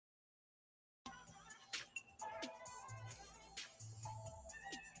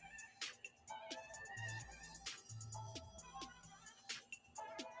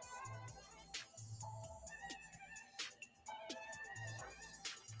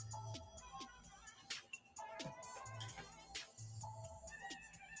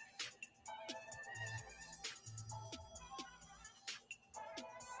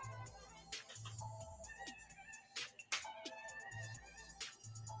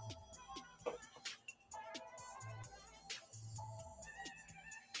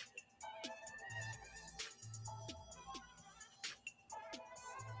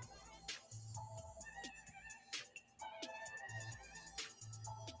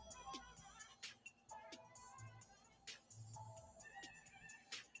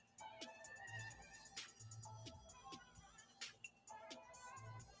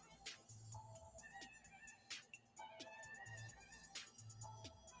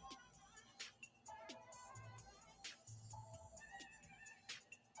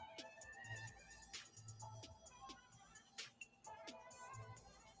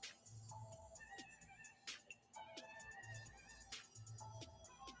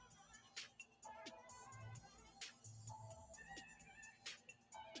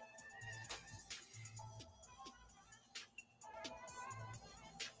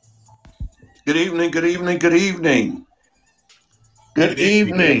Good evening, good evening, good evening. Good Good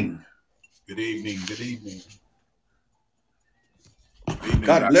evening. evening. Good evening. Good evening. Good evening,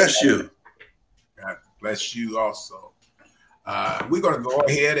 God Dr. bless you. God bless you also. We're going to go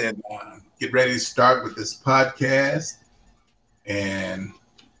ahead and get ready to start with this podcast. And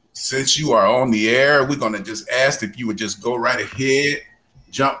since you are on the air, we're going to just ask if you would just go right ahead,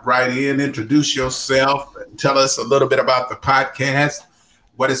 jump right in, introduce yourself, and tell us a little bit about the podcast,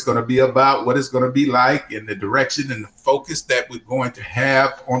 what it's going to be about, what it's going to be like, and the direction and the focus that we're going to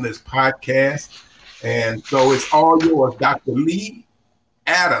have on this podcast. And so it's all yours, Dr. Lee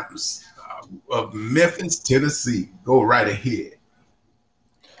Adams of Memphis, Tennessee. Go right ahead.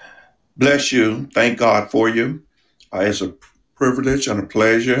 Bless you. Thank God for you. It's a privilege and a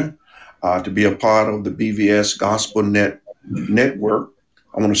pleasure to be a part of the BVS Gospel Network.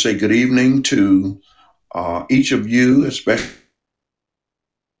 I want to say good evening to each of you, especially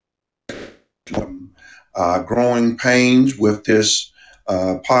growing pains with this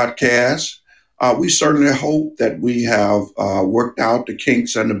podcast. We certainly hope that we have worked out the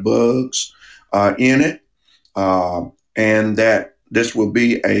kinks and the bugs in it, uh, and that this will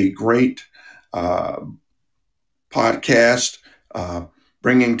be a great uh, podcast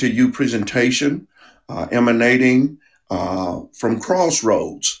bringing to you presentation emanating from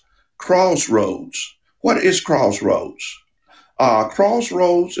Crossroads. Crossroads. What is Crossroads?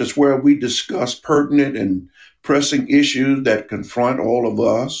 Crossroads is where we discuss pertinent and pressing issues that confront all of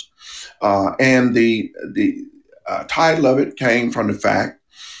us. And the title of it came from the fact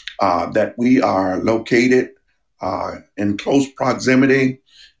that we are located in close proximity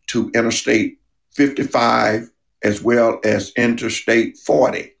to Interstate 55 as well as Interstate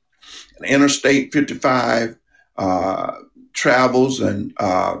 40. And Interstate 55 uh, travels and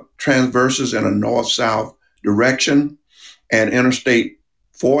transverses in a north south direction, and Interstate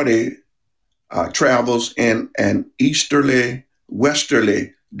 40 travels in an easterly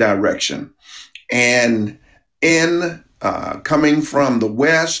westerly direction. And in coming from the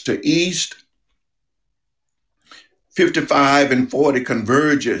west to east, 55 and 40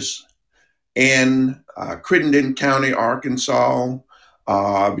 converges in Crittenden County, Arkansas,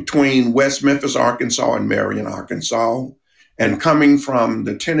 between West Memphis, Arkansas, and Marion, Arkansas. And coming from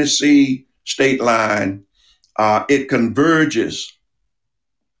the Tennessee state line, it converges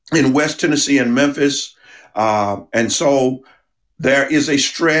in West Tennessee and Memphis. And so there is a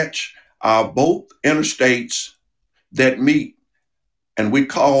stretch of both interstates that meet, and we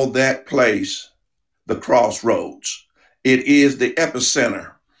call that place the crossroads. It is the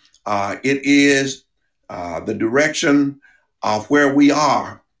epicenter. It is the direction of where we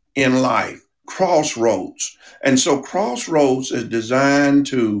are in life, crossroads. And so, crossroads is designed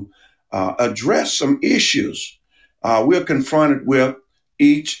to address some issues we're confronted with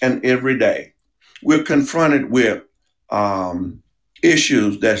each and every day. We're confronted with um,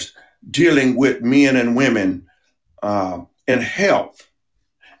 issues that's dealing with men and women in health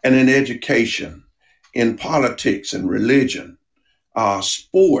and in education, in politics and religion,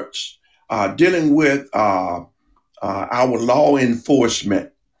 sports, dealing with our law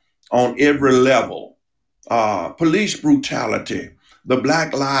enforcement on every level, police brutality, the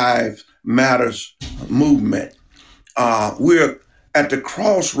Black Lives Matters movement. We're at the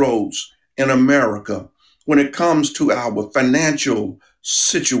crossroads in America when it comes to our financial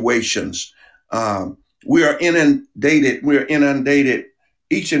situations. Um, we are inundated. We're inundated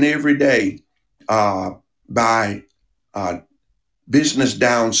each and every day by uh, business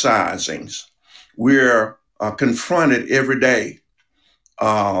downsizings. We're confronted every day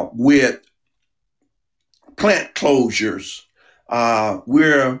with plant closures.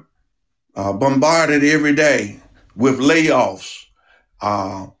 We're bombarded every day with layoffs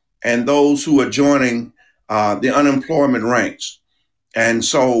uh, and those who are joining the unemployment ranks. And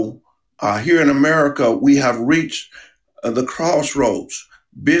so here in America, we have reached the crossroads,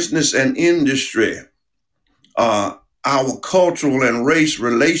 business and industry, uh, our cultural and race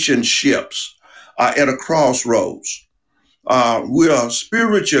relationships are at a crossroads. We are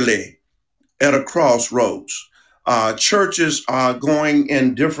spiritually at a crossroads. Churches are going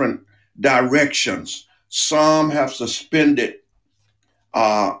in different directions. Some have suspended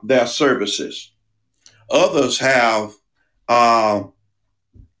their services. Others have uh,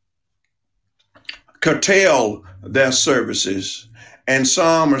 curtailed their services, and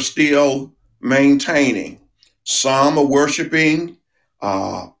some are still maintaining. Some are worshiping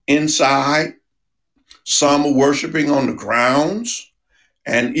inside, some are worshiping on the grounds,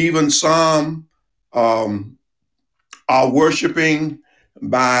 and even some um, are worshiping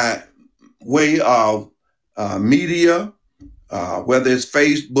by way of media, whether it's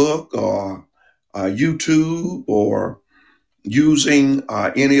Facebook or YouTube or using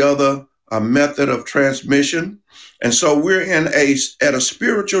any other method of transmission. And so we're at a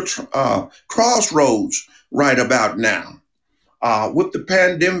spiritual crossroads right about now. With the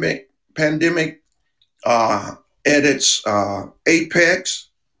pandemic at its apex,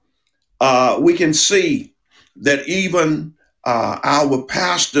 we can see that even our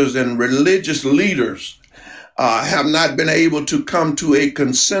pastors and religious leaders have not been able to come to a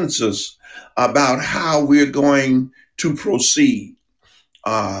consensus about how we're going to proceed.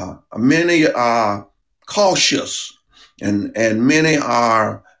 Many are cautious and many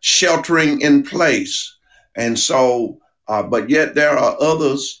are sheltering in place. And so, but yet there are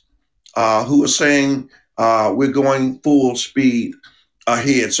others who are saying we're going full speed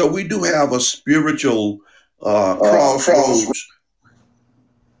ahead. So we do have a spiritual crossroads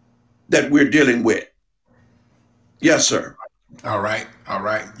that we're dealing with. Yes, sir. All right. All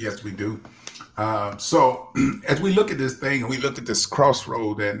right. Yes, we do. So as we look at this thing and we look at this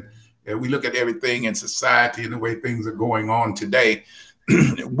crossroad and we look at everything in society and the way things are going on today,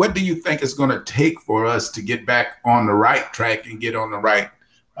 what do you think it's going to take for us to get back on the right track and get on the right,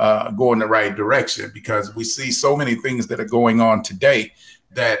 go in the right direction? Because we see so many things that are going on today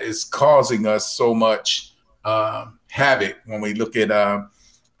that is causing us so much havoc. When we look at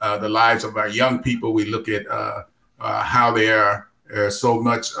the lives of our young people, we look at how there's so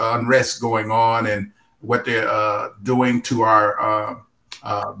much unrest going on and what they're doing to our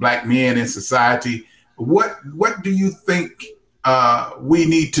black men in society. What do you think we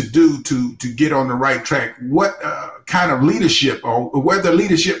need to do to get on the right track? What kind of leadership or where the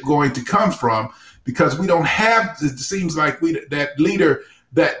leadership going to come from? Because we don't have. It seems like that leader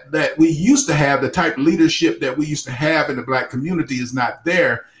that we used to have, the type of leadership that we used to have in the black community is not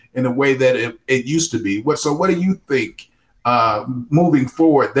there in the way that it used to be. So what do you think moving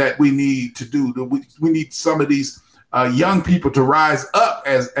forward that we need to do? We need some of these young people to rise up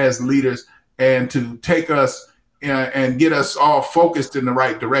as leaders and to take us and get us all focused in the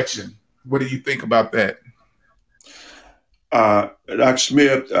right direction. What do you think about that? Dr.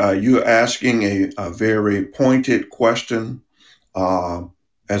 Smith, you're asking a very pointed question, uh,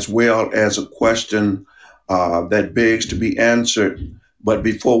 as well as a question that begs to be answered. But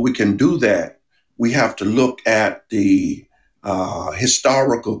before we can do that, we have to look at the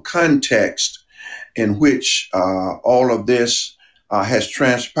historical context in which all of this has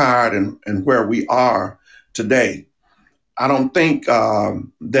transpired and where we are today. I don't think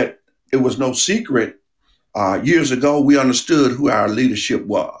that it was no secret. Years ago, we understood who our leadership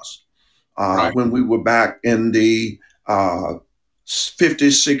was. Right, When we were back in the uh,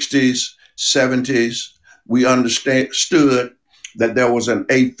 50s, 60s, 70s, we understood that there was an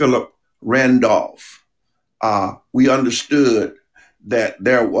A. Philip Randolph. We understood that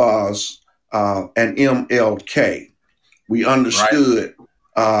there was an MLK. We right, understood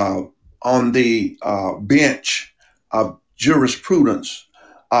uh, on the bench of jurisprudence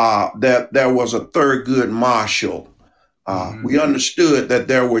that there was a Thurgood Marshall. We hmm, understood that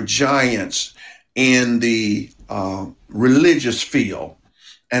there were giants in the religious field.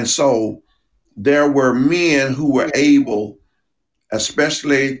 And so there were men who were able,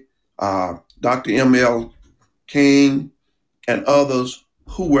 especially Dr. M.L. King and others,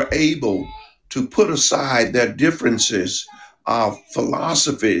 who were able to put aside their differences of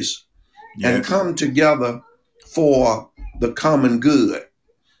philosophies and yes, come together for the common good.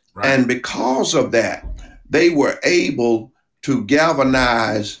 right, And because of that, they were able to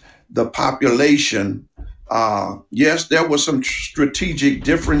galvanize the population. Yes, there were some strategic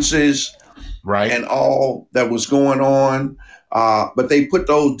differences right, and all that was going on, but they put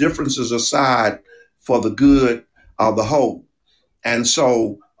those differences aside for the good of the whole. And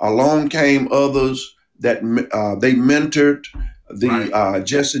so along came others that they mentored, the right,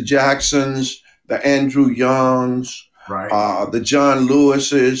 Jesse Jacksons, the Andrew Youngs, right, the John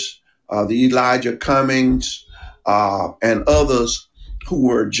Lewises, the Elijah Cummings, and others who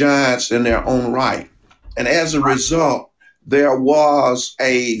were giants in their own right. And as a right. result, there was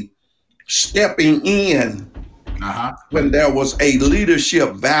a stepping in Uh-huh. when there was a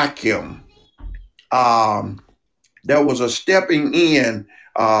leadership vacuum. Um, there was a stepping in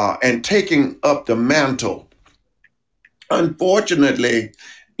and taking up the mantle. Unfortunately,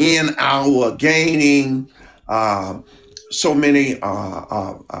 in our gaining uh, so many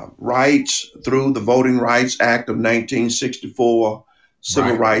rights through the Voting Rights Act of 1964,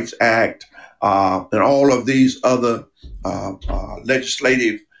 Civil Right, Rights Act, and all of these other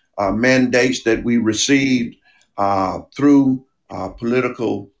legislative mandates that we received through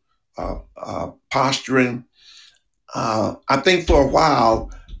political posturing. I think for a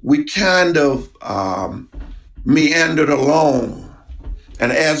while we kind of meandered along.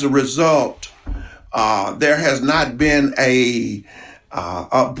 And as a result, there has not been a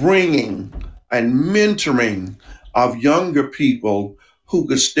upbringing and mentoring of younger people who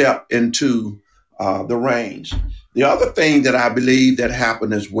could step into the range. The other thing that I believe that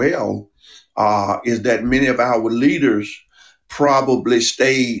happened as well is that many of our leaders probably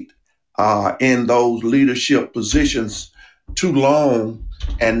stayed in those leadership positions too long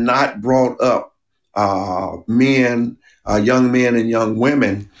and not brought up young men and young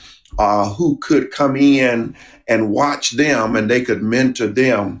women who could come in and watch them, and they could mentor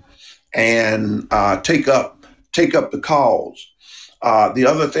them and take up the cause. The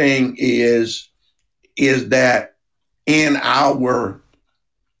other thing is that in our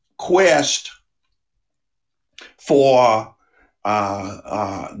quest for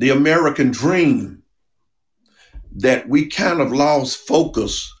the American dream, that we kind of lost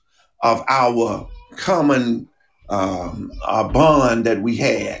focus of our common bond that we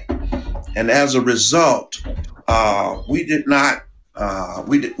had, and as a result, we did not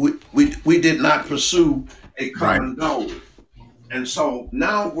we did not pursue a Right. common goal. And so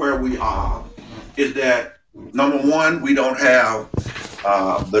now where we are is that number one, we don't have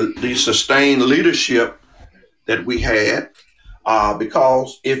the sustained leadership that we had,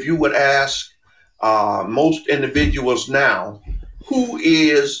 because if you would ask most individuals now, who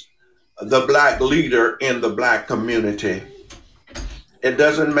is the black leader in the black community? It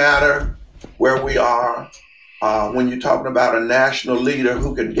doesn't matter where we are. When you're talking about a national leader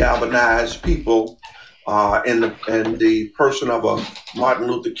who can galvanize people in the person of a Martin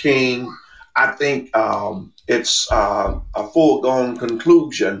Luther King, I think it's a foregone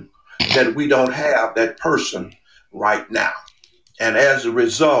conclusion that we don't have that person right now. And as a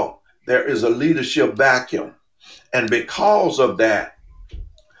result, there is a leadership vacuum. And because of that,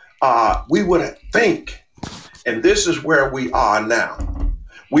 we would think, and this is where we are now,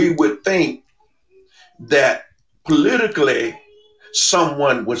 we would think that politically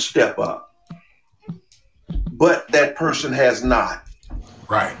someone would step up, but that person has not.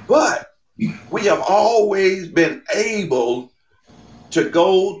 Right. But we have always been able to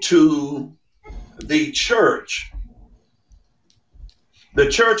go to the church. The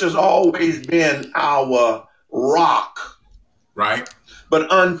church has always been our rock. Right. But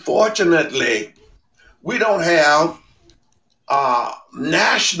unfortunately, we don't have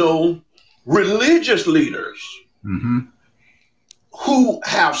national religious leaders Mm-hmm. who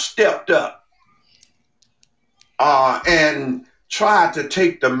have stepped up and tried to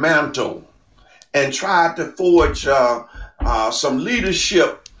take the mantle and tried to forge some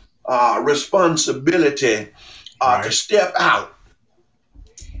leadership responsibility to Right. step out.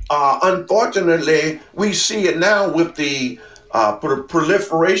 Unfortunately, we see it now with the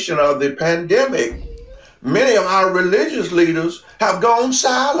proliferation of the pandemic. Many of our religious leaders have gone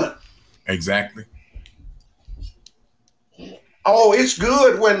silent. Exactly. Oh, it's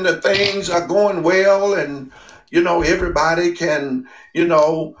good when the things are going well, and everybody can you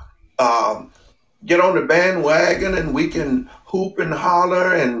know um, get on the bandwagon, and we can hoop and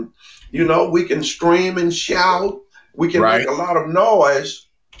holler, and we can scream and shout. We can make Right. a lot of noise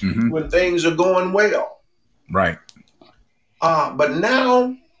Mm-hmm. when things are going well. Right. But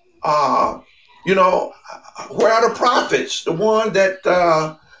now, uh, you know, where are the prophets? The one that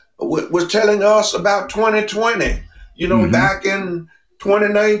was telling us about 2020, Mm-hmm. back in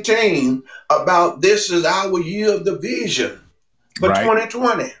 2019, about this is our year of the vision for Right.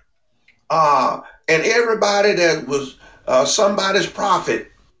 2020. And everybody that was somebody's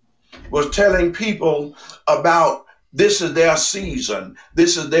prophet was telling people about this is their season,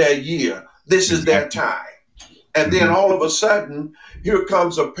 this is their year, this is their Exactly. time. And then Mm-hmm. all of a sudden, here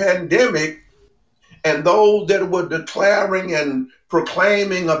comes a pandemic, and those that were declaring and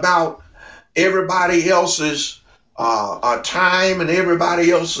proclaiming about everybody else's time and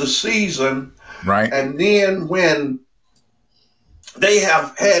everybody else's season, Right. and then when they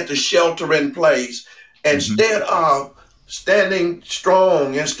have had to shelter in place, Mm-hmm. instead of standing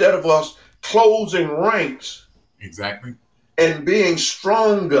strong, instead of us closing ranks Exactly. and being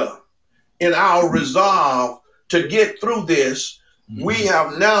stronger in our resolve to get through this, we Mm-hmm.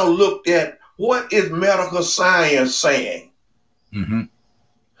 have now looked at what is medical science saying? Mm-hmm.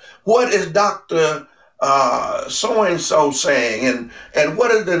 What is Dr. So and so saying? And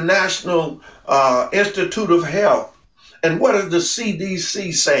what is the National Institute of Health? And what is the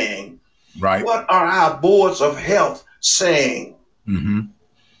CDC saying? Right. What are our boards of health saying? Mm-hmm.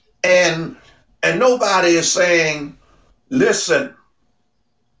 And and nobody is saying, listen,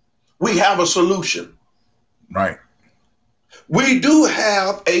 we have a solution. Right. we do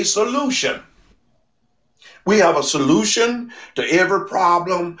have a solution. We have a solution to every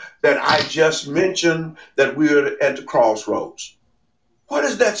problem that I just mentioned, that we're at the crossroads. What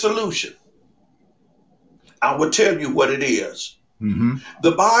is that solution? I will tell you what it is. Mm-hmm.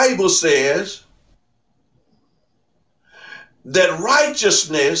 The Bible says that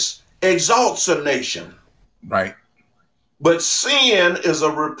righteousness exalts a nation, Right. but sin is a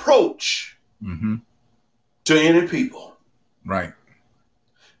reproach Mm-hmm. to any people. Right.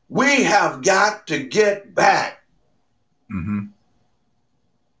 We have got to get back Mm-hmm.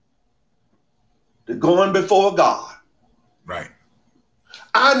 to going before God. Right.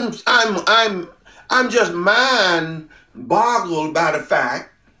 I'm just mind boggled by the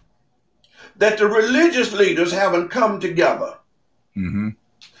fact that the religious leaders haven't come together Mm-hmm.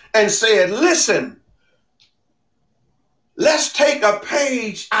 and said, listen, let's take a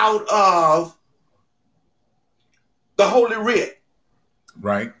page out of the Holy Writ.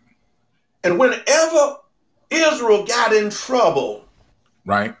 Right. And whenever Israel got in trouble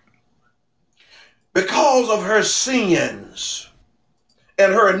Right. because of her sins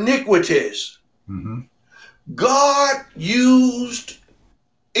and her iniquities, Mm-hmm. God used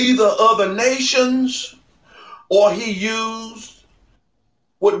either other nations, or he used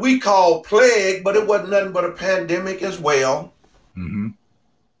what we call plague, but it wasn't nothing but a pandemic as well, Mm-hmm.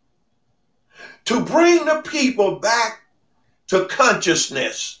 to bring the people back to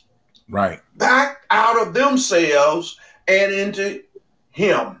consciousness, Right. back out of themselves and into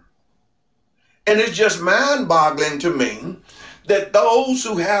him. And it's just mind-boggling to me that those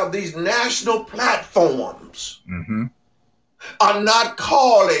who have these national platforms Mm-hmm. are not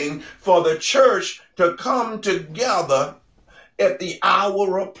calling for the church to come together at the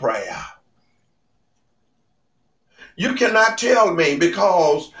hour of prayer. You cannot tell me,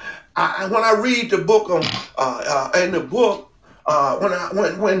 because when I read the book in the book,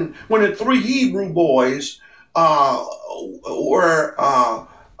 when the three Hebrew boys were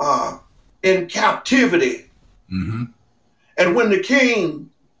in captivity, Mm-hmm. and when the king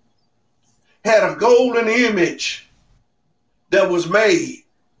had a golden image that was made,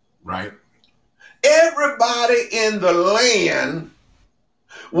 Right. everybody in the land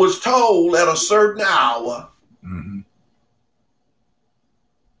was told at a certain hour, Mm-hmm.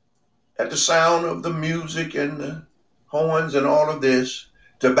 at the sound of the music and the horns and all of this,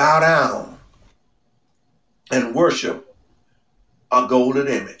 to bow down and worship a golden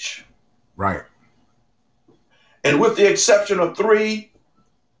image. Right. And with the exception of three,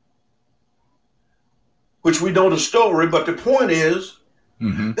 which we know the story, but the point is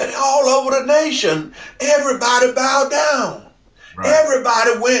Mm-hmm. that all over the nation, everybody bowed down. Right.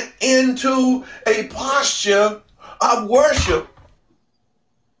 Everybody went into a posture of worship.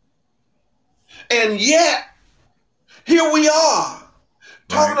 And yet, here we are,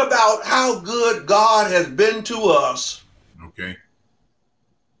 talking Right. about how good God has been to us, Okay.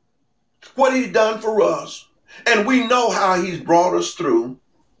 what he's done for us, and we know how he's brought us through.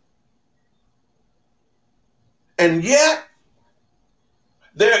 And yet,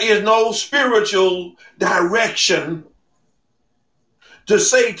 there is no spiritual direction to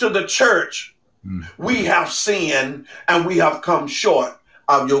say to the church, Mm. we have sinned and we have come short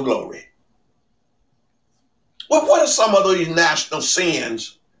of your glory. Well, what are some of these national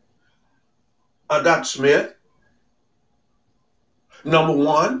sins, Dr. Smith? Number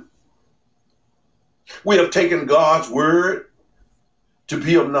one, we have taken God's word to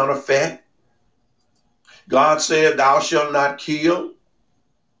be of none effect. God said, thou shalt not kill.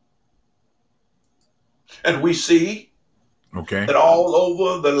 And we see Okay. that all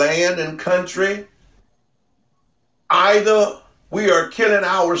over the land and country, either we are killing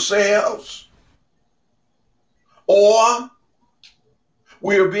ourselves, or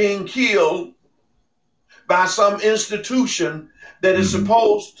we are being killed by some institution that is Mm-hmm.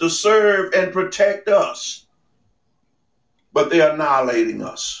 supposed to serve and protect us, but they're annihilating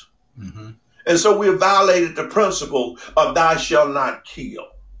us. Mm-hmm. And so we have violated the principle of thou shalt not kill.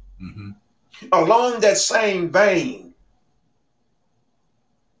 Mm-hmm. Along that same vein,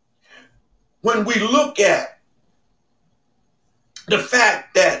 when we look at the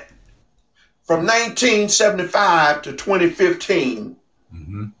fact that from 1975 to 2015,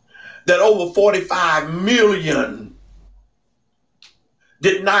 Mm-hmm. that over 45 million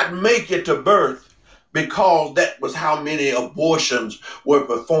did not make it to birth, because that was how many abortions were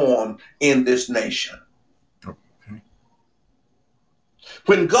performed in this nation. Okay.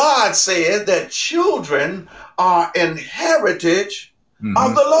 When God says that children are an heritage Mm-hmm.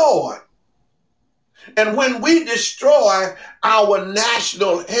 of the Lord, and when we destroy our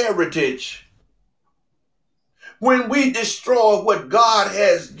national heritage, when we destroy what God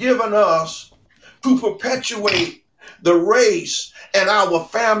has given us to perpetuate the race and our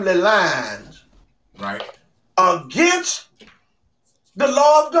family lines Right. against the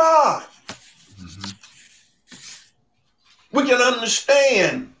law of God, Mm-hmm. we can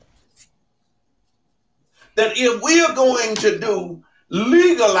understand that if we are going to do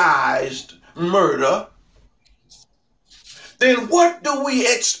legalized murder, then what do we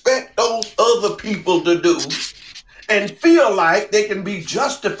expect those other people to do and feel like they can be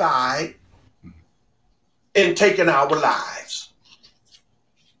justified in taking our lives?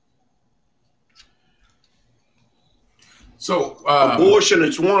 So, Abortion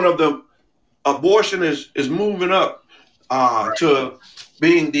is one of the abortion is moving up right. to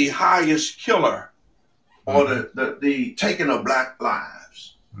being the highest killer or Mm-hmm. the taking of black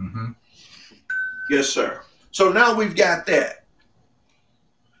lives. Mm-hmm. Yes, sir. So now we've got that.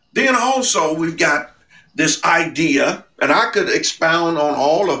 Then also we've got this idea, and I could expound on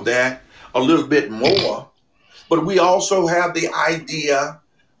all of that a little bit more, but we also have the idea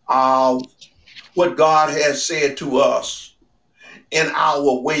of what God has said to us in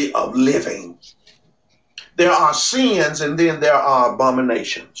our way of living. There are sins and then there are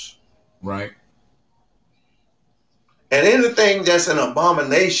abominations. Right. And anything that's an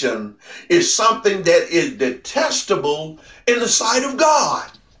abomination is something that is detestable in the sight of God.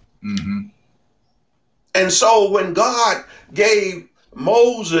 Mm-hmm. And so when God gave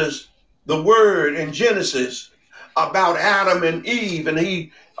Moses the word in Genesis about Adam and Eve, and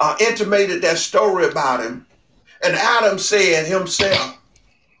he intimated that story about him, and Adam said himself,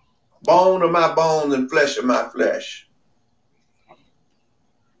 bone of my bones and flesh of my flesh.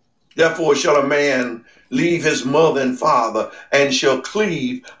 Therefore shall a man leave his mother and father and shall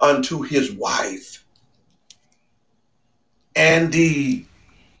cleave unto his wife. And the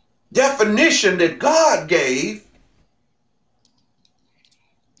definition that God gave,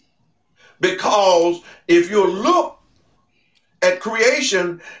 because if you look at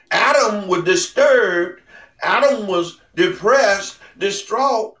creation, Adam was disturbed, Adam was depressed,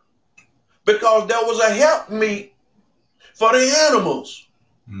 distraught, because there was a helpmeet for the animals,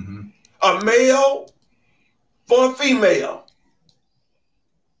 Mm-hmm. a male for a female.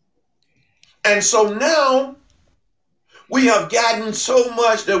 And so now we have gotten so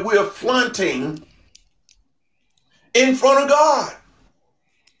much that we're flaunting in front of God,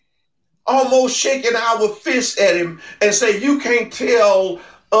 almost shaking our fist at him and say, you can't tell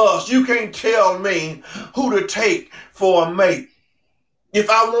us, you can't tell me who to take for a mate. If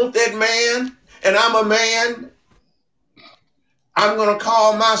I want that man and I'm a man, I'm going to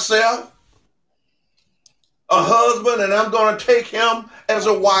call myself a husband and I'm going to take him as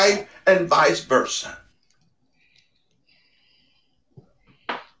a wife and vice versa.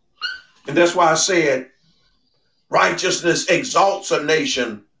 And that's why I said righteousness exalts a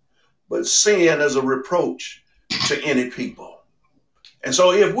nation, but sin is a reproach to any people. And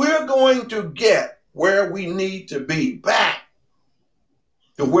so if we're going to get where we need to be, back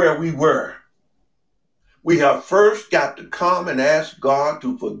to where we were, we have first got to come and ask God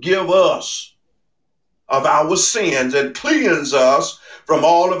to forgive us of our sins and cleanse us from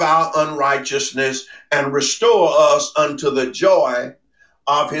all of our unrighteousness and restore us unto the joy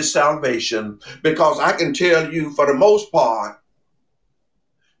of his salvation. Because I can tell you, for the most part,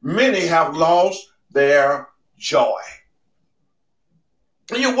 many have lost their joy.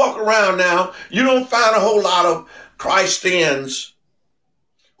 You walk around now, you don't find a whole lot of Christians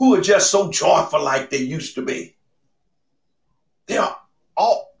who are just so joyful like they used to be. They are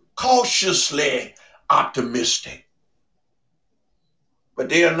all cautiously optimistic, but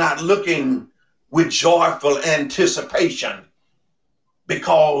they are not looking with joyful anticipation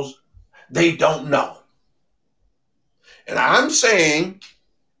because they don't know. And I'm saying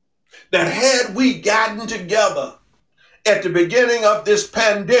that had we gotten together at the beginning of this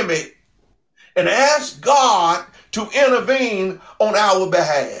pandemic and asked God to intervene on our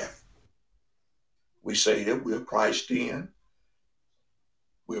behalf, we say that we're Christian,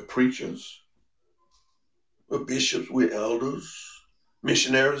 we're preachers, we're bishops, we're elders,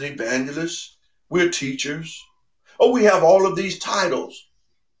 missionaries, evangelists, we're teachers. Oh, we have all of these titles.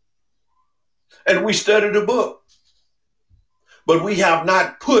 And we study the book. But we have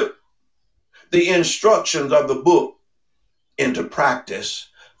not put the instructions of the book into practice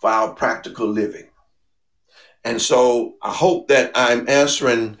for our practical living. And so I hope that I'm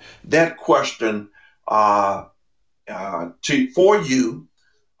answering that question for you.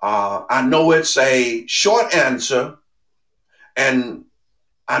 I know it's a short answer, and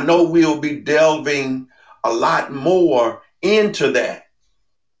I know we'll be delving a lot more into that.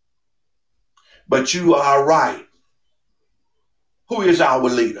 But you are right. Who is our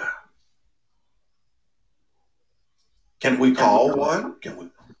leader? Can we call one? Can we?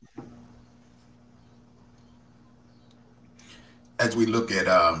 As we look at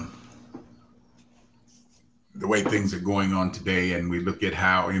the way things are going on today, and we look at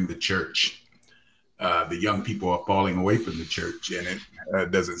how in the church the young people are falling away from the church, and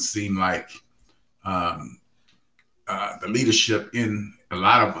it doesn't seem like um, the leadership in a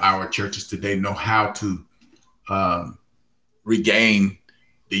lot of our churches today know how to um, regain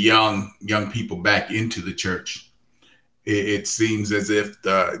the young people back into the church. It seems as if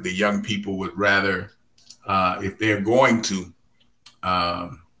the young people would rather, if they're going to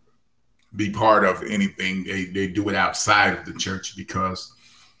um, be part of anything, they do it outside of the church, because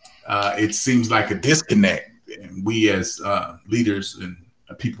it seems like a disconnect. And we as leaders and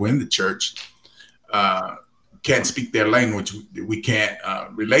people in the church uh, can't speak their language. We can't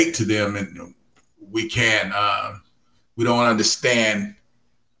relate to them, and we don't understand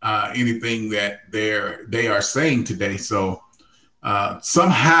anything that they are saying today. So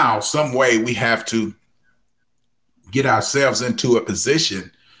somehow, some way, we have to get ourselves into a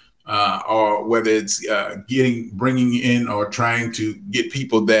position, or whether it's bringing in or trying to get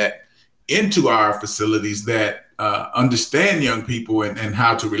people that into our facilities that understand young people and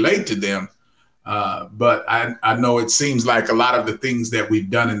how to relate to them. But I know it seems like a lot of the things that we've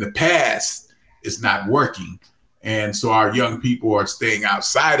done in the past is not working. And so our young people are staying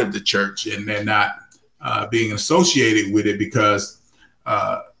outside of the church, and they're not being associated with it because,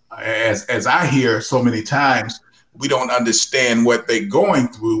 as I hear so many times, we don't understand what they're going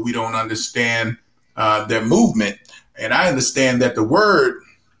through. We don't understand their movement. And I understand that the word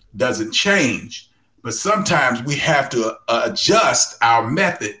doesn't change, but sometimes we have to adjust our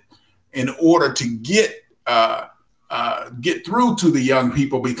method in order to get through to the young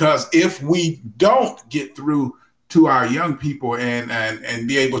people. Because if we don't get through to our young people and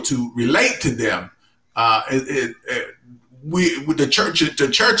be able to relate to them, the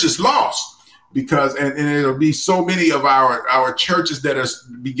church is lost. Because and it'll be so many of our churches that are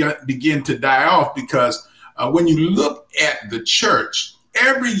begin to die off, because when you look at the church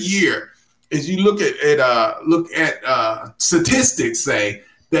every year, as you look at statistics say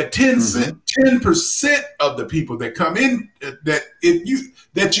that 10% of the people that come in,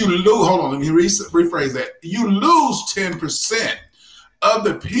 that you lose. Hold on, let me rephrase that. You lose 10% of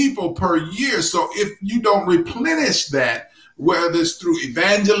the people per year. So if you don't replenish that, whether it's through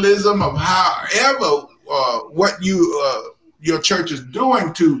evangelism of however what your church is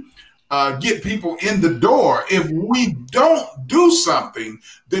doing to get people in the door, if we don't do something,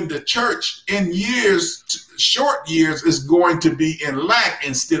 then the church in short years is going to be in lack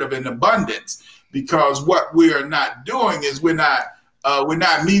instead of in abundance. Because what we're not doing is we're not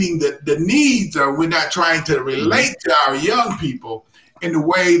meeting the needs, or we're not trying to relate to our young people in the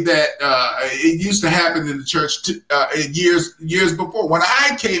way that it used to happen in the church years before. When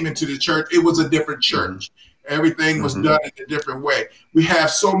I came into the church, it was a different church. Everything was done in a different way. We have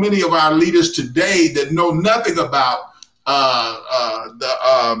so many of our leaders today that know nothing about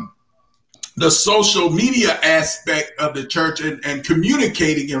the social media aspect of the church, and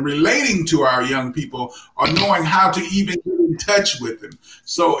communicating and relating to our young people, or knowing how to even get in touch with them.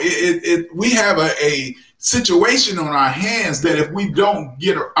 So we have a situation on our hands that if we don't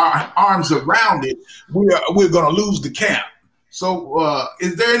get our arms around it, we're going to lose the camp. So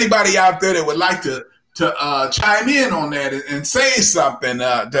is there anybody out there that would like to chime in on that and say something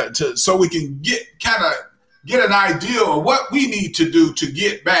so we can get an idea of what we need to do to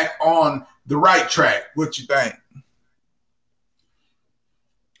get back on the right track? What you think?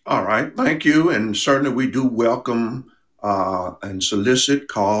 All right, thank you. And certainly we do welcome and solicit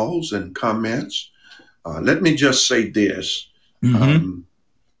calls and comments. Let me just say this.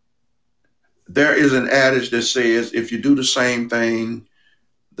 There is an adage that says, if you do the same thing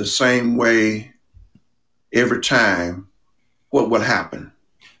the same way every time, what will happen?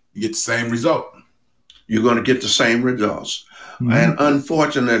 You get the same result. You're going to get the same results. And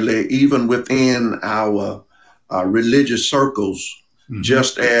unfortunately, even within our religious circles,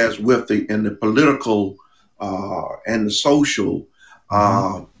 just as in the political and the social,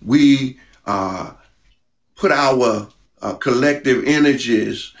 we put our collective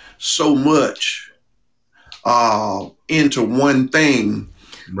energies so much into one thing,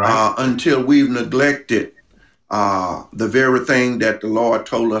 until we've neglected the very thing that the Lord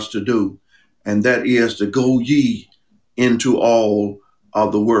told us to do, and that is to go ye into all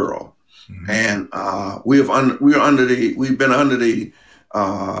of the world. And we've been under the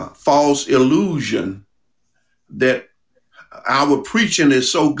false illusion that our preaching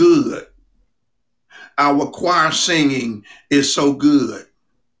is so good, Our choir singing is so good.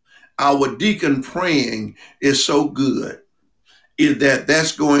 Our deacon praying is so good. Is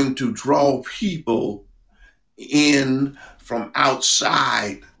that's going to draw people in from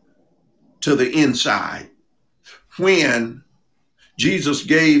outside to the inside. When Jesus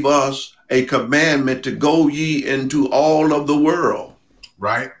gave us a commandment to go ye into all of the world,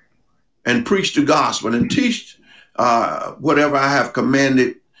 right, and preach the gospel and teach whatever I have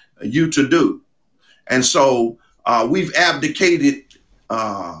commanded you to do. And so we've abdicated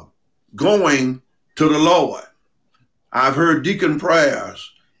going to the Lord. I've heard deacon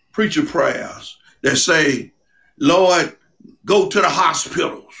prayers, preacher prayers that say, Lord, go to the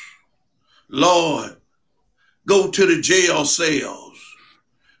hospitals. Lord, go to the jail cells.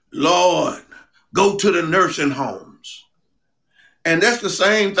 Lord, go to the nursing homes. And that's the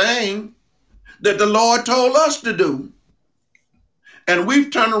same thing that the Lord told us to do. And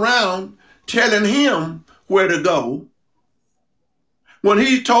we've turned around telling him where to go when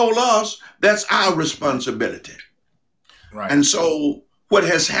he told us that's our responsibility. right, And so what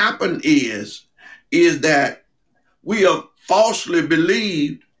has happened is that we have falsely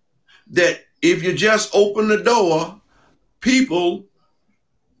believed that if you just open the door, people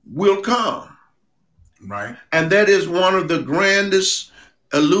will come. right, And that is one of the grandest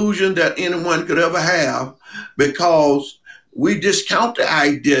illusions that anyone could ever have, because we discount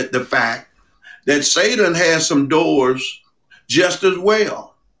the fact that Satan has some doors just as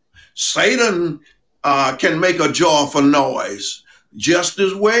well. Satan can make a joyful noise just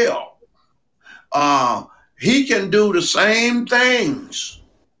as well. Uh, he can do the same things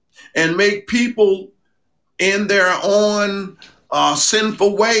and make people in their own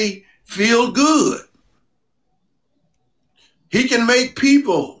sinful way feel good. He can make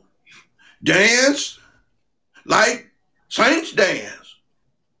people dance like saints dance,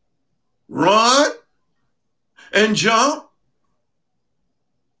 run and jump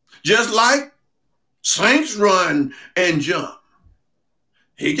just like saints run and jump.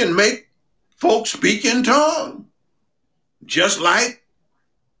 He can make folks speak in tongues just like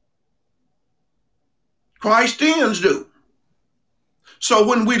Christians do. So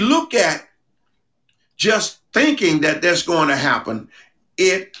when we look at just thinking that that's going to happen,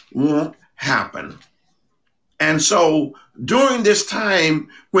 it won't happen. And so during this time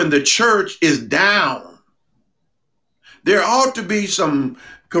when the church is down, there ought to be some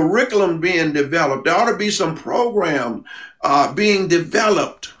curriculum being developed. There ought to be some program being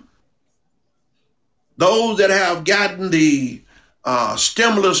developed. Those that have gotten the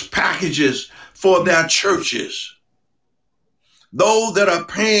stimulus packages for their churches, those that are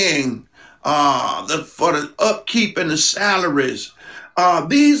paying for the upkeep and the salaries,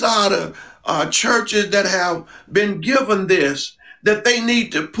 these are the churches that have been given this, that they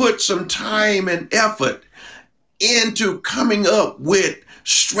need to put some time and effort into coming up with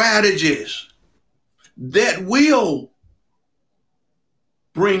strategies that will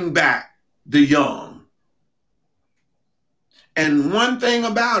bring back the young. And one thing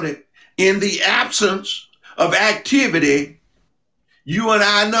about it, in the absence of activity, you and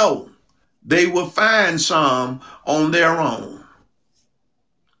I know they will find some on their own.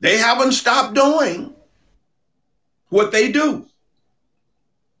 They haven't stopped doing what they do,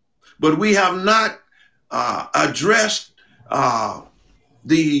 but we have not addressed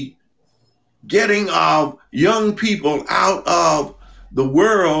the getting of young people out of the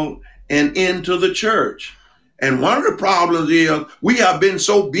world and into the church. And one of the problems is we have been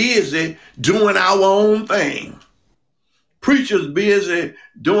so busy doing our own thing. Preachers busy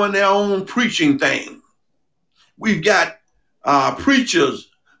doing their own preaching thing. We've got preachers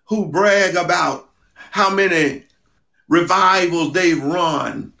who brag about how many revivals they've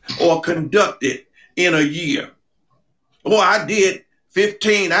run or conducted in a year. Oh, I did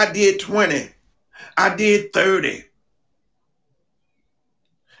 15, I did 20, I did 30.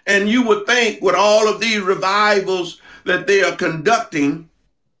 And you would think with all of these revivals that they are conducting,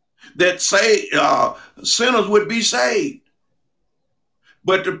 that sinners would be saved.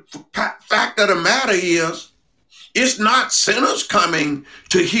 But the fact of the matter is, it's not sinners coming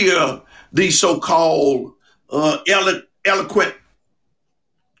to hear these so-called eloquent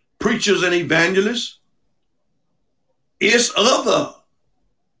preachers and evangelists. It's other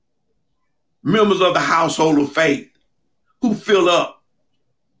members of the household of faith who fill up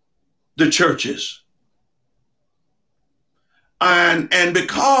the churches. And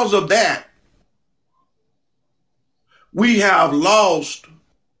because of that, we have lost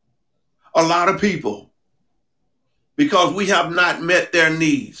a lot of people because we have not met their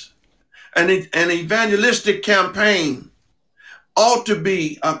needs. An evangelistic campaign ought to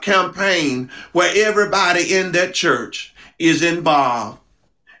be a campaign where everybody in that church is involved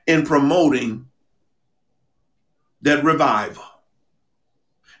in promoting that revival.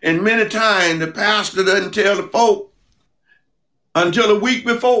 And many times the pastor doesn't tell the folk until a week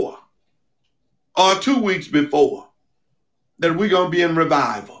before or 2 weeks before that we're going to be in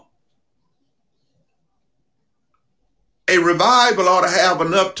revival. A revival ought to have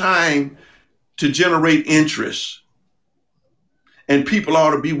enough time to generate interest, and people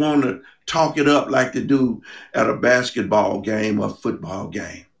ought to be wanting to talk it up like they do at a basketball game or football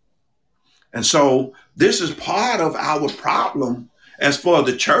game. And so this is part of our problem as far as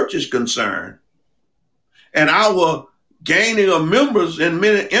the church is concerned. And our gaining of members in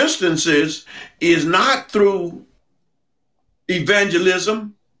many instances is not through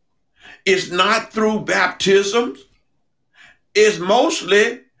evangelism, it's not through baptism, it's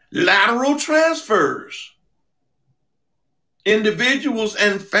mostly lateral transfers. Individuals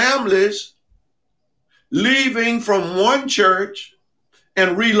and families leaving from one church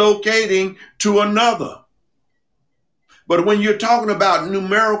and relocating to another. But when you're talking about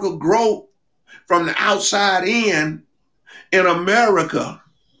numerical growth from the outside in America,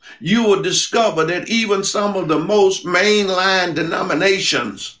 you will discover that even some of the most mainline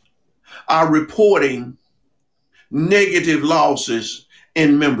denominations are reporting negative losses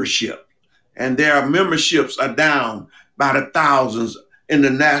in membership. And their memberships are down by the thousands in the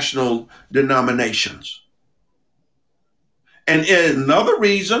national denominations. And another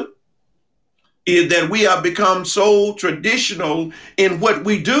reason is that we have become so traditional in what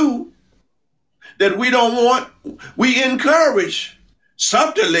we do that we encourage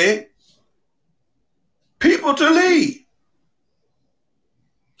subtly people to leave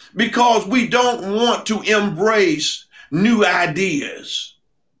because we don't want to embrace new ideas.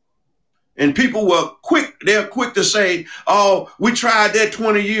 And people they're quick to say, oh, we tried that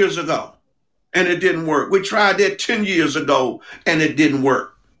 20 years ago and it didn't work. We tried that 10 years ago and it didn't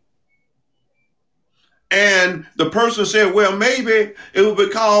work. And the person said, well, maybe it was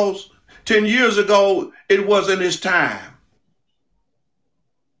because 10 years ago it wasn't his time.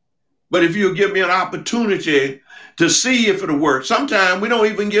 But if you give me an opportunity to see if it'll work, sometimes we don't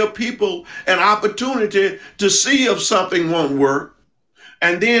even give people an opportunity to see if something won't work.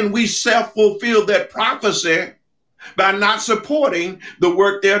 And then we self-fulfill that prophecy by not supporting the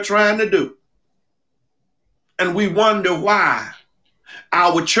work they're trying to do. And we wonder why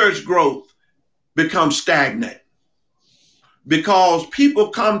our church growth becomes stagnant. Because people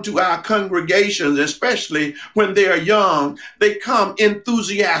come to our congregations, especially when they're young, they come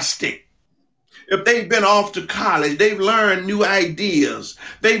enthusiastic. If they've been off to college, they've learned new ideas,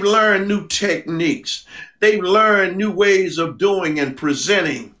 they've learned new techniques, they've learned new ways of doing and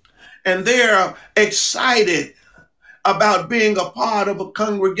presenting, and they're excited about being a part of a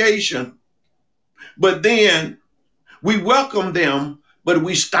congregation. But then we welcome them, but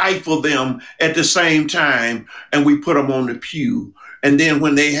we stifle them at the same time, and we put them on the pew. And then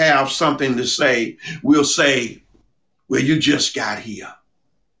when they have something to say, we'll say, well, you just got here.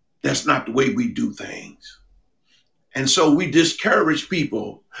 That's not the way we do things. And so we discourage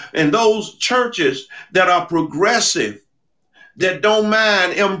people. And those churches that are progressive, that don't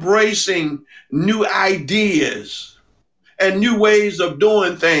mind embracing new ideas and new ways of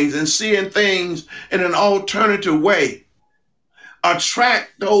doing things and seeing things in an alternative way,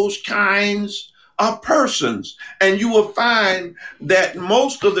 attract those kinds of persons. And you will find that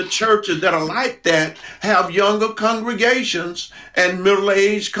most of the churches that are like that have younger congregations and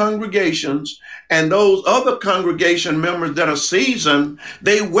middle-aged congregations. And those other congregation members that are seasoned,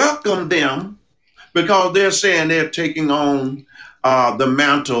 they welcome them because they're saying they're taking on the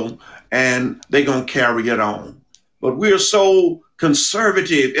mantle and they're going to carry it on. But we're so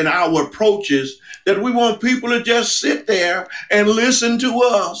conservative in our approaches that we want people to just sit there and listen to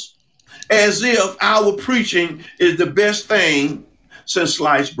us as if our preaching is the best thing since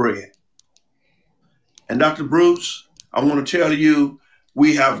sliced bread. And Dr. Bruce, I want to tell you,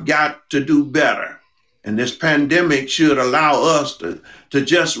 we have got to do better. And this pandemic should allow us to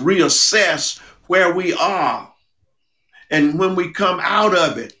just reassess where we are. And when we come out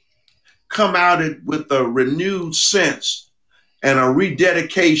of it with a renewed sense and a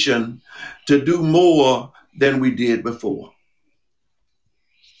rededication to do more than we did before.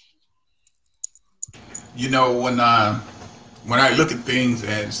 You know, when I look at things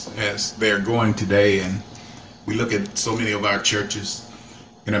as they're going today, and we look at so many of our churches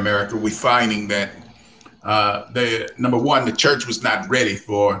in America, we're finding that number one, the church was not ready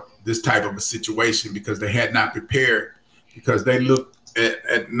for this type of a situation because they had not prepared, because they looked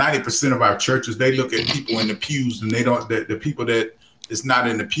at 90% of our churches, they look at people in the pews, and they don't. The people that is not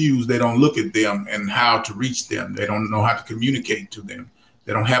in the pews, they don't look at them and how to reach them. They don't know how to communicate to them.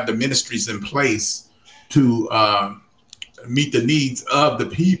 They don't have the ministries in place to meet the needs of the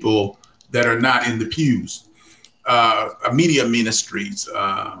people that are not in the pews. Media ministries,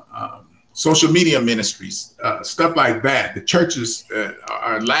 social media ministries, stuff like that. The churches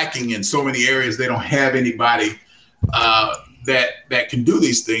are lacking in so many areas. They don't have anybody that can do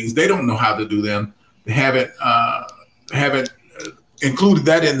these things. They don't know how to do them. They haven't included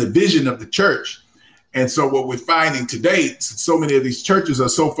that in the vision of the church. And so what we're finding today, so many of these churches are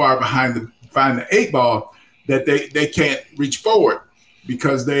so far behind the eight ball that they can't reach forward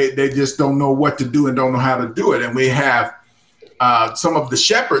because they just don't know what to do and don't know how to do it. And we have some of the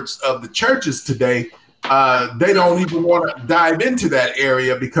shepherds of the churches today, they don't even want to dive into that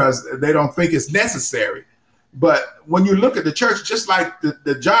area because they don't think it's necessary. But when you look at the church, just like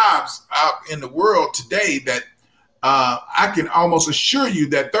the jobs out in the world today, that I can almost assure you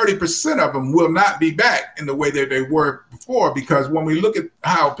that 30% of them will not be back in the way that they were before, because when we look at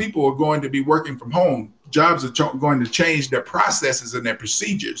how people are going to be working from home, jobs are going to change their processes and their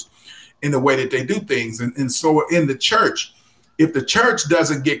procedures in the way that they do things. And so in the church, if the church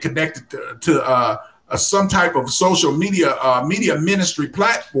doesn't get connected to some type of social media ministry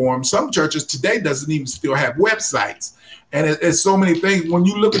platform, some churches today doesn't even still have websites. And it's so many things. When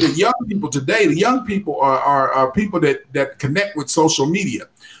you look at the young people today, the young people are people that connect with social media.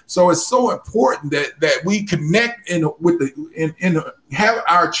 So it's so important that we connect have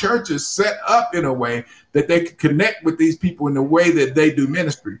our churches set up in a way that they can connect with these people in the way that they do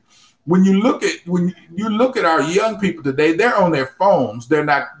ministry. When you look at our young people today, they're on their phones. They're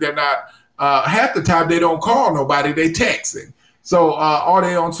not half the time they don't call nobody, they texting. So are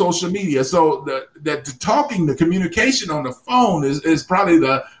they on social media? So the communication on the phone is probably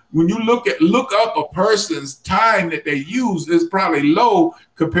when you look up a person's time that they use is probably low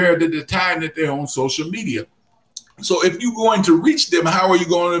compared to the time that they're on social media. So if you're going to reach them, how are you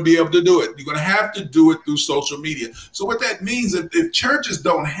going to be able to do it? You're going to have to do it through social media. So what that means, if churches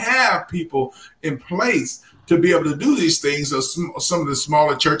don't have people in place to be able to do these things, or some of the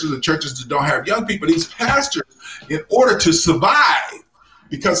smaller churches, the churches that don't have young people, these pastors, in order to survive,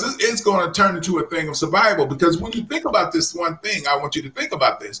 because it's going to turn into a thing of survival. Because when you think about this one thing, I want you to think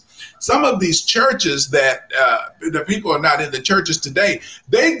about this. Some of these churches that the people are not in the churches today,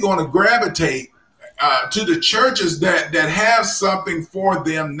 they're going to gravitate to the churches that have something for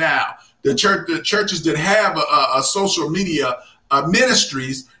them now. The churches that have a social media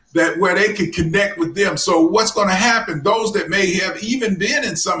ministries where they can connect with them. So what's going to happen? Those that may have even been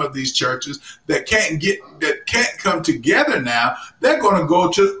in some of these churches that can't come together now, they're going to go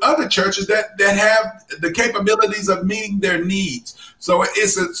to other churches that have the capabilities of meeting their needs. So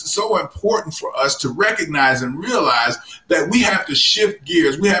it's so important for us to recognize and realize that we have to shift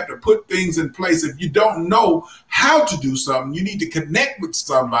gears. We have to put things in place. If you don't know how to do something, you need to connect with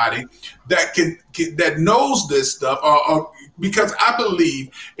somebody that knows this stuff, because I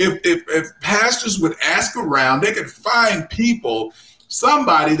believe if pastors would ask around, they could find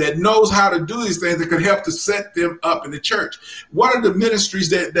somebody that knows how to do these things that could help to set them up in the church. One of the ministries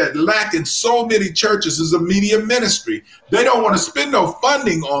that lack in so many churches is a media ministry. They don't want to spend no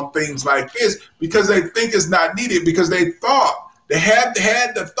funding on things like this because they think it's not needed, because they had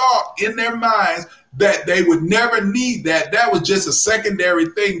the thought in their minds that they would never need that. That was just a secondary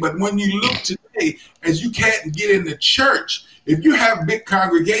thing. But when you look today, as you can't get in the church, if you have big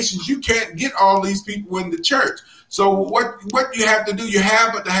congregations, you can't get all these people in the church. So what you have to do, you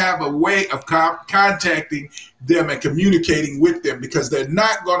have to have a way of contacting them and communicating with them, because they're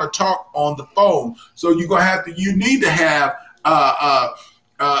not going to talk on the phone. So you need to have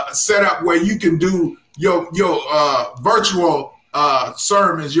set up where you can do your virtual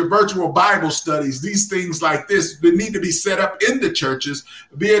sermons, your virtual Bible studies, these things like this. They need to be set up in the churches,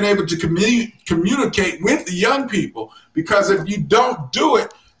 being able to communicate with the young people, because if you don't do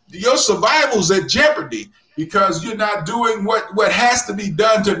it, your survival's at jeopardy, because you're not doing what has to be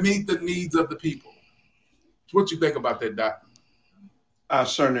done to meet the needs of the people. What you think about that, Doc? I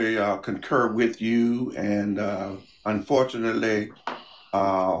certainly concur with you, and unfortunately,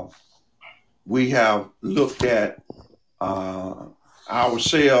 we have looked at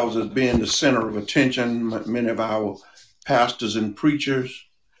ourselves as being the center of attention, many of our pastors and preachers,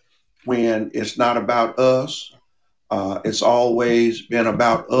 when it's not about us. It's always been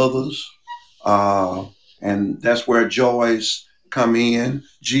about others. And that's where joys come in: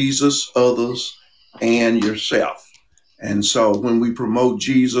 Jesus, others, and yourself. And so when we promote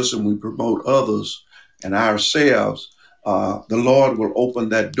Jesus and we promote others and ourselves, the Lord will open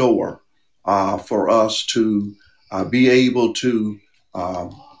that door for us to be able to uh,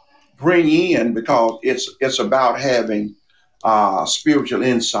 bring in, because it's about having spiritual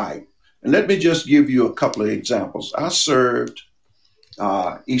insight. And let me just give you a couple of examples. I served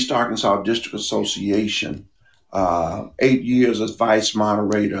East Arkansas District Association 8 years as vice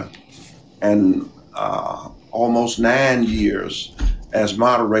moderator, and almost 9 years as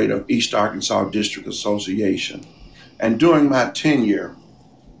moderator of East Arkansas District Association. And during my tenure,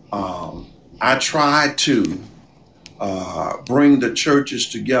 I tried to bring the churches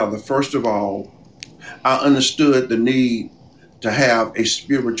together. First of all, I understood the need to have a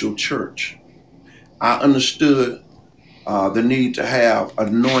spiritual church. I understood the need to have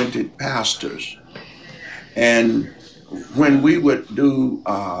anointed pastors. And when we would do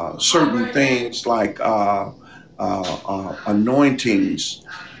certain things like anointings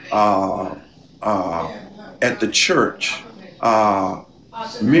uh, uh, at the church,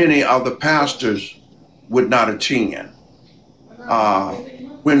 many of the pastors would not attend.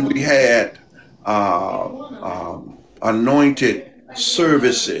 When we had anointed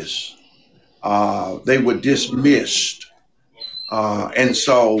services, they were dismissed. And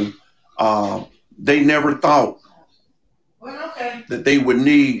so uh, they never thought that they would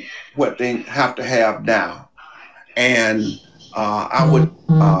need what they have to have now. And I would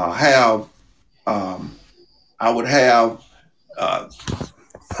have um, I would have uh,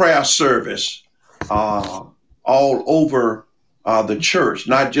 prayer service uh, all over the church,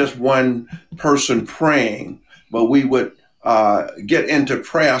 not just one person praying, but we would get into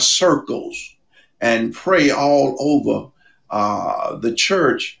prayer circles and pray all over the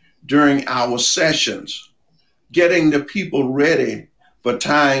church during our sessions, getting the people ready for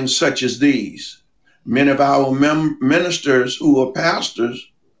times such as these. Many of our ministers who are pastors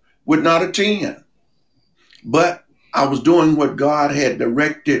would not attend, but I was doing what God had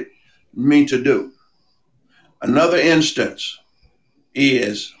directed me to do. Another instance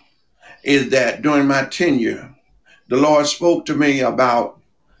is is that during my tenure, the Lord spoke to me about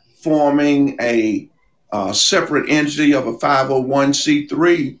forming a separate entity of a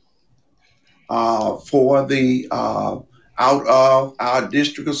 501c3 for the out of our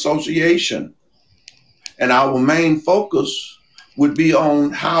district association, and our main focus would be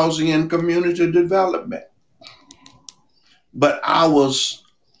on housing and community development. But I was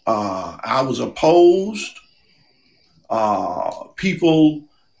opposed. People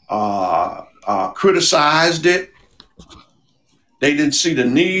criticized it. They didn't see the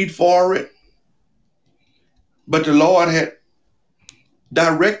need for it. But the Lord had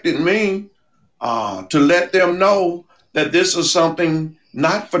directed me to let them know that this is something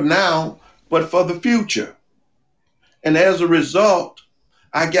not for now, but for the future. And as a result,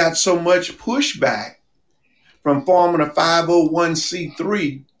 I got so much pushback from forming a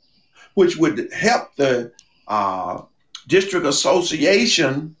 501c3, which would help the uh, district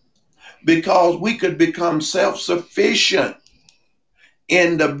association, because we could become self sufficient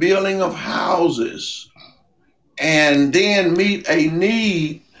in the building of houses and then meet a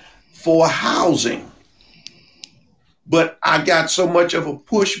need for housing. But I got so much of a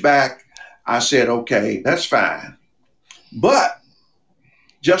pushback, I said, okay, that's fine. But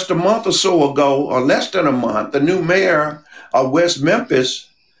just a month or so ago, or less than a month, the new mayor of West Memphis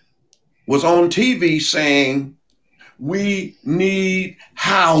was on TV saying, we need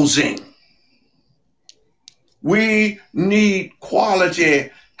housing. We need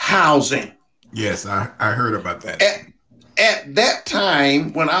quality housing. Yes, I heard about that. At that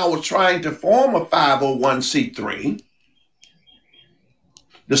time, when I was trying to form a 501c3,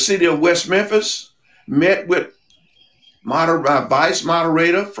 the city of West Memphis met with vice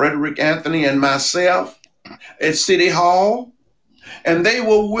moderator Frederick Anthony and myself at City Hall, and they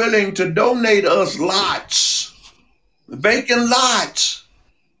were willing to donate us lots, vacant lots,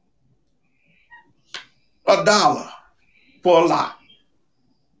 $1 for a lot.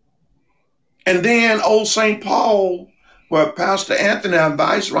 And then Old St. Paul, where Pastor Anthony, our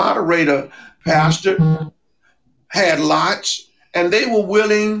vice moderator, pastor, had lots, and they were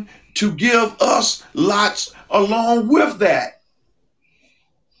willing to give us lots along with that.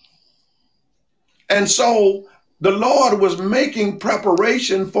 And so the Lord was making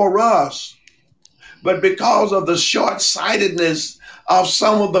preparation for us. But because of the short sightedness of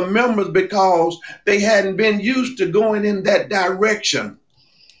some of the members, because they hadn't been used to going in that direction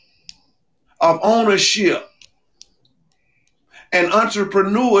of ownership and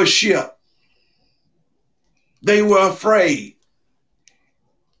entrepreneurship, they were afraid.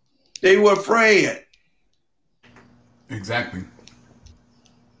 They were afraid. Exactly.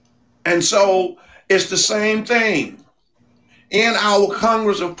 And so it's the same thing. In our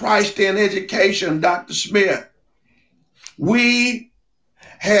Congress of Christ in Education, Dr. Smith, we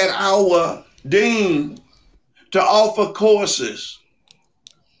had our dean to offer courses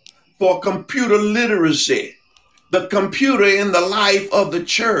for computer literacy, the computer in the life of the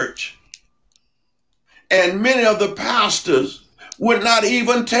church. And many of the pastors would not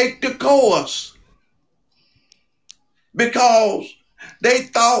even take the course because they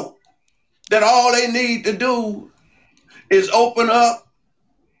thought that all they need to do is open up,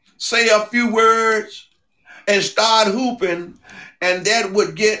 say a few words, and start hooping, and that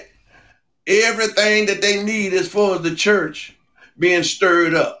would get everything that they need as far as the church being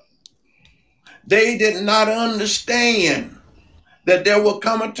stirred up. They did not understand that there will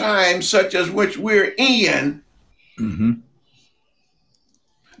come a time such as which we're in, Mm-hmm.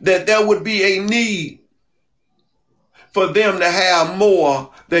 that there would be a need for them to have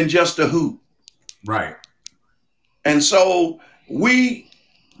more than just a hoop. Right. And so we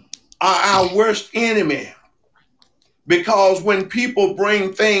are our worst enemy, because when people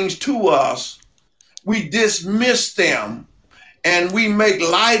bring things to us, we dismiss them and we make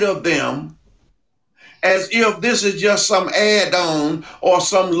light of them as if this is just some add-on or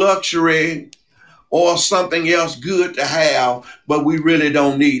some luxury or something else good to have, but we really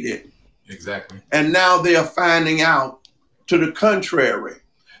don't need it. Exactly. And now they are finding out to the contrary.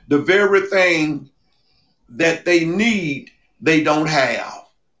 The very thing that they need, they don't have.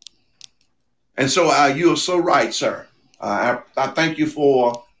 And so you're so right, sir. I thank you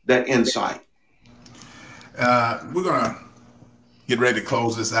for that insight. We're going to get ready to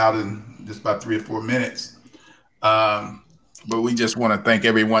close this out in just about 3 or 4 minutes. But we just want to thank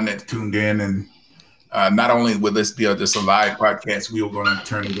everyone that tuned in. And not only will this be just a live podcast, we are going to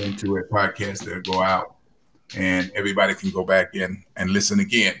turn it into a podcast that'll go out and everybody can go back in and listen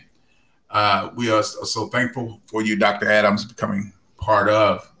again. We are so thankful for you, Dr. Adams, becoming part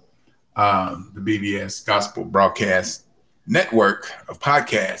of the BBS Gospel Broadcast Network of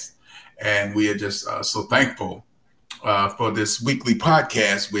podcasts. And we are just so thankful for this weekly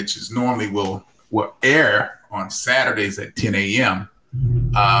podcast, which is normally will air on Saturdays at 10 a.m.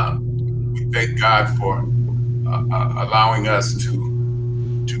 We thank God for allowing us to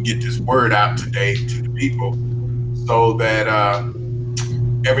get this word out today to the people, so that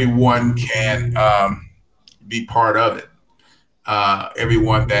everyone can be part of it.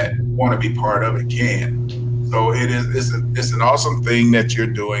 Everyone that want to be part of it can. So it's an awesome thing that you're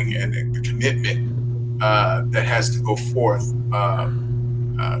doing, and the commitment that has to go forth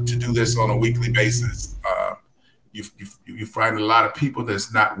to do this on a weekly basis. You find a lot of people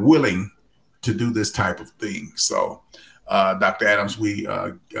that's not willing to do this type of thing. So, Dr. Adams, we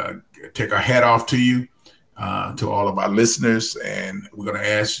take our hat off to you, to all of our listeners, and we're going to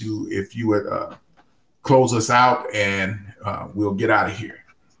ask you if you would close us out, and we'll get out of here.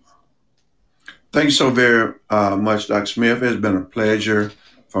 Thank you so very much, Dr. Smith. It's been a pleasure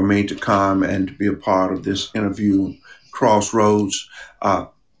for me to come and to be a part of this interview, Crossroads.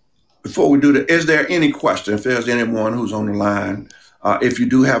 Before we do that, is there any question? If there's anyone who's on the line, if you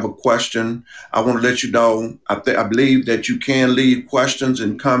do have a question, I want to let you know, I believe that you can leave questions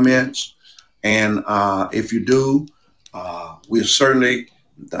and comments. And if you do, we'll certainly,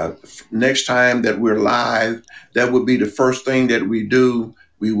 the next time that we're live, that would be the first thing that we do.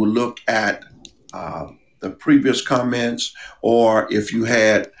 We will look at the previous comments, or if you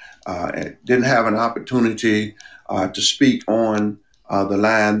had didn't have an opportunity to speak on the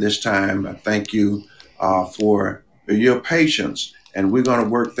line this time, I thank you for your patience, and we're going to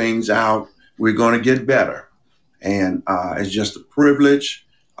work things out. We're going to get better, and it's just a privilege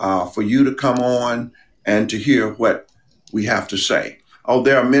for you to come on and to hear what we have to say. Oh,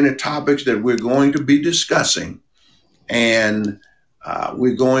 there are many topics that we're going to be discussing, and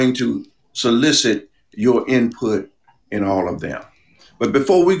we're going to solicit your input in all of them. But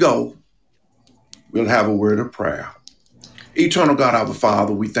before we go, we'll have a word of prayer. Eternal God, our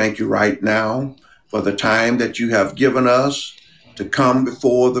Father, we thank you right now for the time that you have given us to come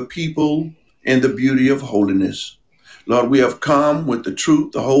before the people in the beauty of holiness. Lord, we have come with the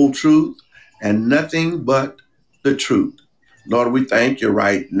truth, the whole truth, and nothing but the truth. Lord, we thank you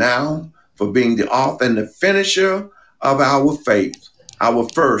right now for being the author and the finisher of our faith, our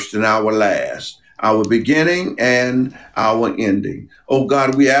first and our last, our beginning and our ending. Oh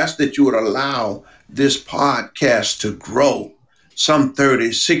God, we ask that you would allow this podcast to grow some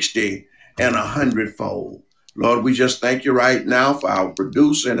 30, 60, and 100-fold. Lord, we just thank you right now for our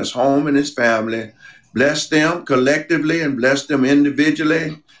producer and his home and his family. Bless them collectively and bless them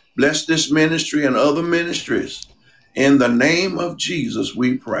individually. Bless this ministry and other ministries. In the name of Jesus,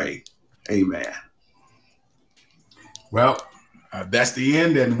 we pray. Amen. Well, That's the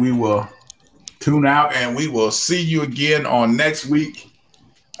end, and we will tune out, and we will see you again on next week.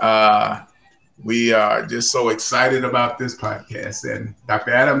 We are just so excited about this podcast. And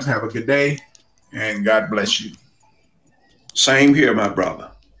Dr. Adams, have a good day, and God bless you. Same here, my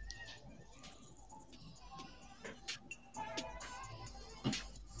brother.